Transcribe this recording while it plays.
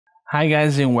Hi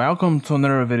guys and welcome to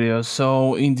another video.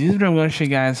 So in this video I'm going to show you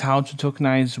guys how to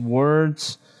tokenize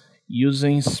words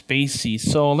using Spacy.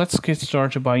 So let's get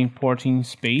started by importing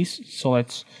space. So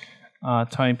let's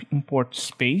type import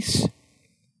space,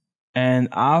 and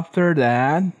after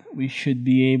that we should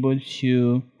be able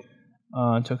to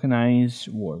tokenize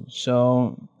words.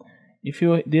 So if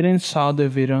you didn't saw the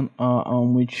video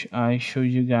on which I showed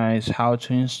you guys how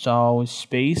to install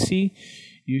Spacy,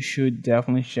 you should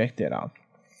definitely check that out.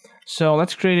 So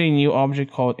let's create a new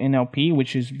object called NLP,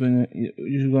 which is going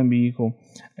to be equal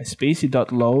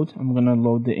spacy.load. I'm going to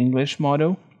load the English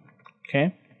model.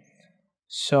 Okay.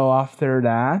 So after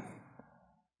that,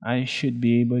 I should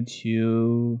be able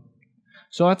to.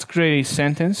 So let's create a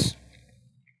sentence.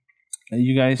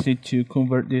 You guys need to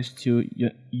convert this to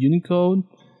Unicode.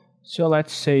 So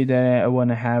let's say that I want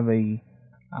to have a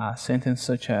sentence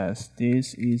such as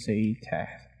this is a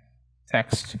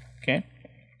text. Okay.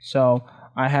 So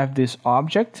I have this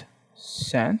object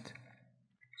sent.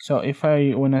 So if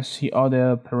I want to see all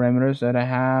the parameters that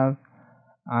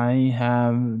I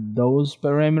have those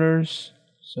parameters.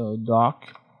 So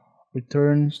doc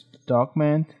returns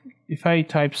document. If I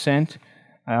type sent,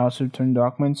 I also return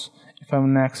documents. If I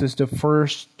want to access the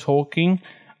first token,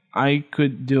 I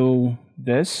could do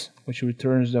this, which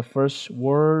returns the first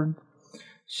word.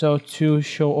 So to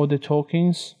show all the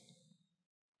tokens,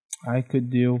 I could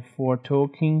do for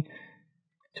token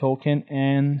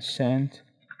and send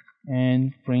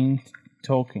and print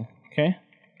token. Okay,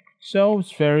 so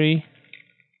it's very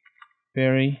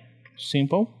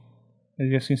simple. As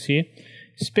you guys can see,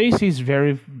 Spacy is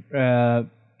very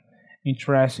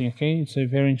interesting. Okay, it's a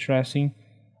very interesting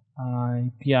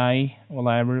API or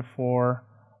library for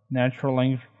natural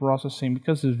language processing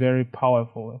because it's very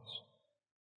powerful.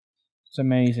 It's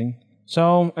amazing.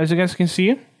 So as you guys can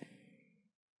see,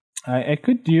 I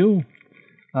could do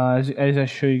as I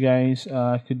show you guys,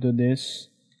 I could do this,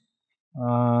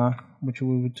 which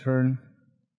will return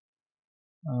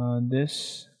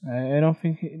this. I don't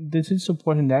think this is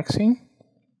support indexing.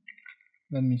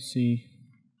 Let me see.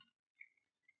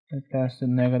 Let's pass the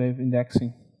negative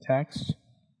indexing text.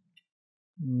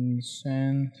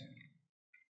 Send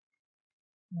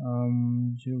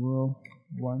 0,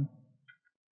 1.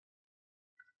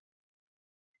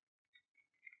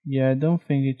 Yeah, I don't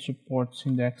think it supports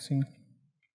indexing.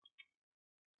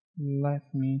 Let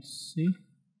me see.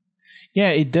 Yeah,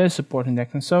 it does support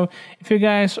indexing. So if you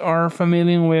guys are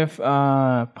familiar with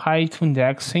Python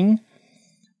indexing,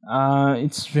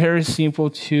 it's very simple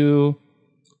to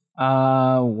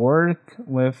work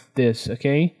with this.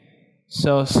 Okay,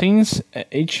 so since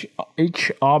each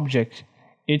object,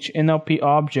 each NLP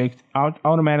object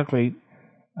automatically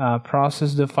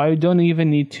process the file, you don't even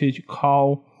need to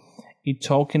call a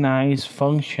tokenize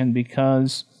function,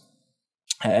 because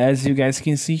as you guys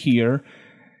can see here,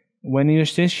 when you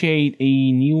instantiate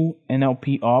a new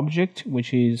NLP object,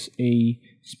 which is a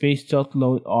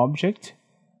space.load object,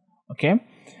 okay,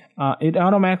 it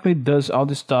automatically does all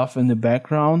the stuff in the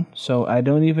background. So I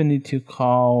don't even need to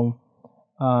call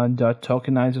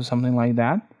 .tokenize or something like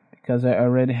that, because I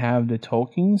already have the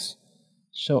tokens.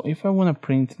 So if I want to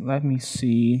print, let me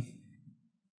see.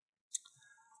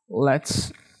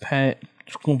 Let's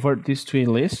convert this to a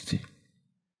list.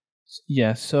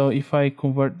 Yeah, so if I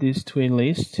convert this to a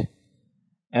list,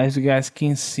 as you guys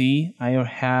can see, I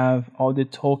have all the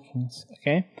tokens.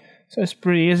 Okay, so it's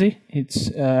pretty easy.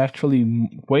 It's actually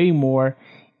way more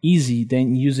easy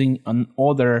than using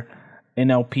other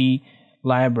NLP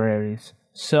libraries.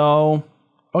 So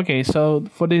okay, so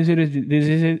for this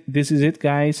video, this is it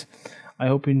guys. I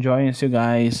hope you enjoy, and see you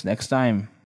guys next time.